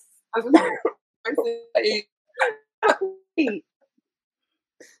 Yes. I was gonna say,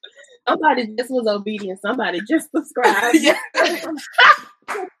 Somebody just was obedient. Somebody just subscribed. yeah.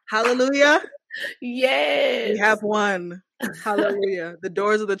 Hallelujah. Yes. We have one. Hallelujah. The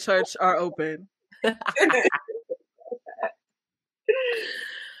doors of the church are open.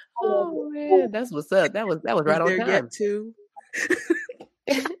 Oh man, that's what's up. That was right Is on there time. yet two?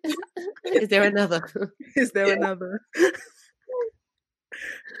 Is there another? Is there another?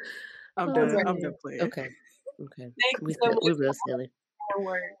 I'm Oh, done. man. I'm done playing. Okay. Thank you We so much. we're real silly.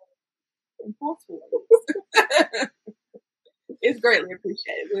 Word. It's greatly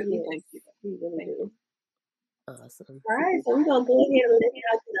appreciated. Really, Yes. thank you. We really do. Awesome. All right, so we're gonna go ahead and let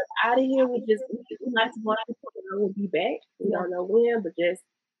y'all get us out of here. We like to go out and we'll be back. We don't know when, but just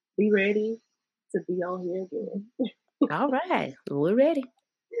be ready to be on here again. All right. We're ready.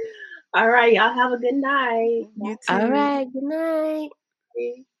 All right, y'all have a good night. You too. All right. Good night.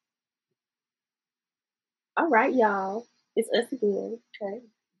 All right, y'all. It's us again. Okay.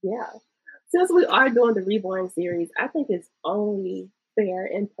 Yeah. Since we are doing the Reborn series, I think it's only fair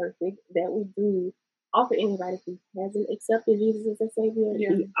and perfect that we do offer anybody who hasn't accepted Jesus as their Savior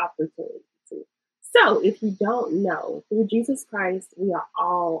the opportunity to. So, if you don't know, through Jesus Christ, we are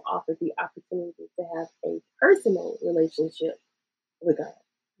all offered the opportunity to have a personal relationship with God.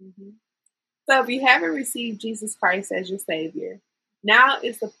 Mm-hmm. So, if you haven't received Jesus Christ as your Savior, now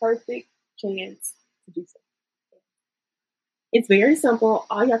is the perfect chance to do so. It's very simple.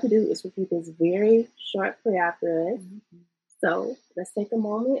 All you have to do is repeat this very short prayer after us. Mm-hmm. So let's take a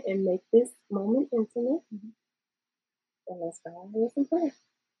moment and make this moment intimate. Mm-hmm. And let's start with some prayer.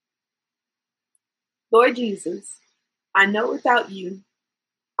 Lord Jesus, I know without you,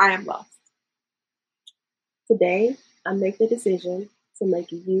 I am lost. Today, I make the decision to make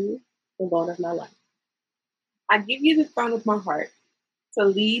you the Lord of my life. I give you the throne of my heart to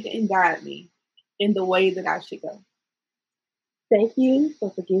lead and guide me in the way that I should go. Thank you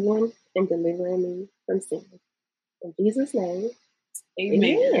for forgiving and delivering me from sin. In Jesus' name,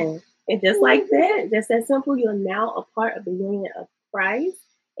 amen. And just like that, just that simple, you're now a part of the union of Christ,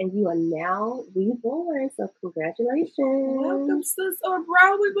 and you are now reborn. So congratulations. Welcome, sis or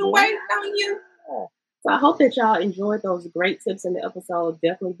bro. We've been waiting on you. So I hope that y'all enjoyed those great tips in the episode.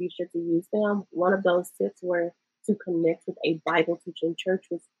 Definitely be sure to use them. One of those tips were to connect with a Bible teaching church,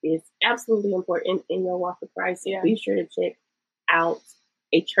 which is absolutely important in your walk with Christ. So be sure to check out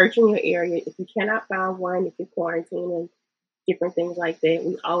a church in your area. If you cannot find one, if you're quarantining, different things like that,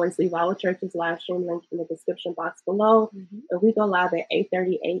 we always leave our church's live stream link in the description box below. Mm-hmm. And we go live at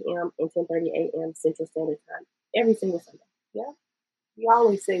 8:30 a.m. and 10:30 a.m. Central Standard Time every single Sunday. Yeah. We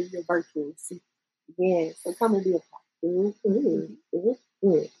always say you're virtual. Yes. So come and be a part. Mm-hmm.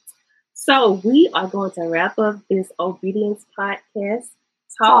 Mm-hmm. So we are going to wrap up this Obedience Podcast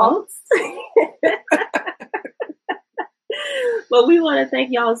Talks. But we want to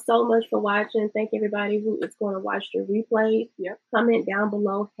thank y'all so much for watching. Thank everybody who is going to watch the replay. Comment down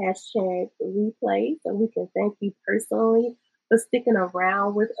below #replay so we can thank you personally for sticking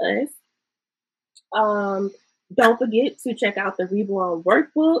around with us. Don't forget to check out the Reborn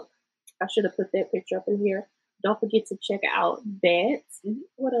Workbook. I should have put that picture up in here. Don't forget to check out that.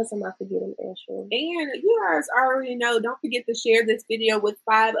 What else am I forgetting, Ashley? And you guys already know, don't forget to share this video with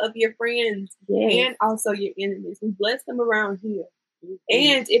 5 of your friends and also your enemies. We bless them around here. Mm-hmm.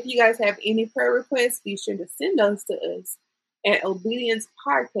 And if you guys have any prayer requests, be sure to send those to us at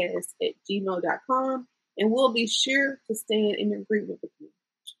obediencepodcast@gmail.com, and we'll be sure to stand in agreement with you.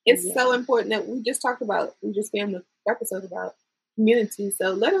 It's so important that we just filmed an episode about community,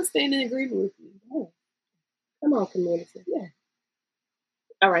 so let us stand in agreement with you. Yeah. Come on, community. Yeah.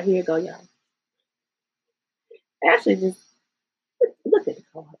 All right, here you go, y'all. Actually, just look at the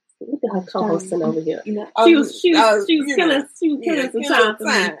co-host. Look at her co-hosting over here. You know, she was killing some time for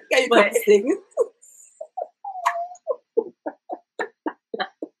me.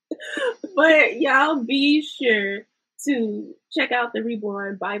 But y'all be sure to check out the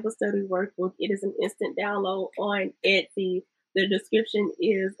Reborn Bible Study Workbook. It is an instant download on Etsy. The description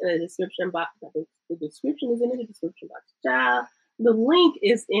is in the description box. I think the description is in the description box. Child, the link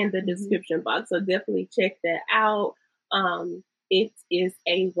is in the description box, so definitely check that out. It is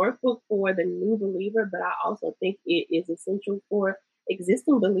a workbook for the new believer, but I also think it is essential for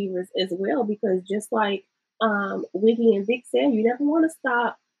existing believers as well, because just like Wiggy and Vic said, you never want to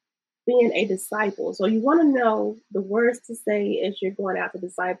stop being a disciple. So you want to know the words to say as you're going out to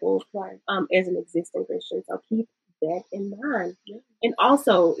disciple as an existing Christian. So keep that in mind. And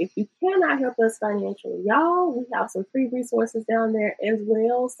also, if you cannot help us financially, y'all, we have some free resources down there as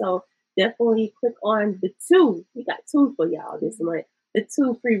well. So definitely click on the 2. We got 2 for y'all this month. The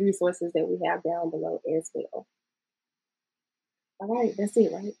 2 free resources that we have down below as well. All right, that's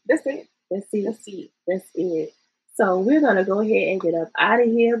it, right? That's it. That's it. So we're going to go ahead and get up out of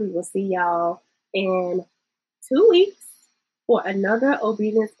here. We will see y'all in 2 weeks for another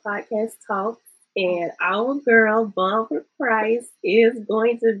Obedience Podcast Talk. And our girl, Bond for Christ, is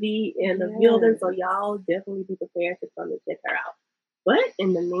going to be in the building. So y'all definitely be prepared to come and check her out. But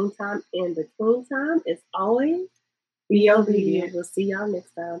in the meantime, in between time, as always, be obedient. We'll see y'all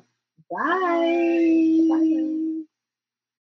next time. Bye. Bye.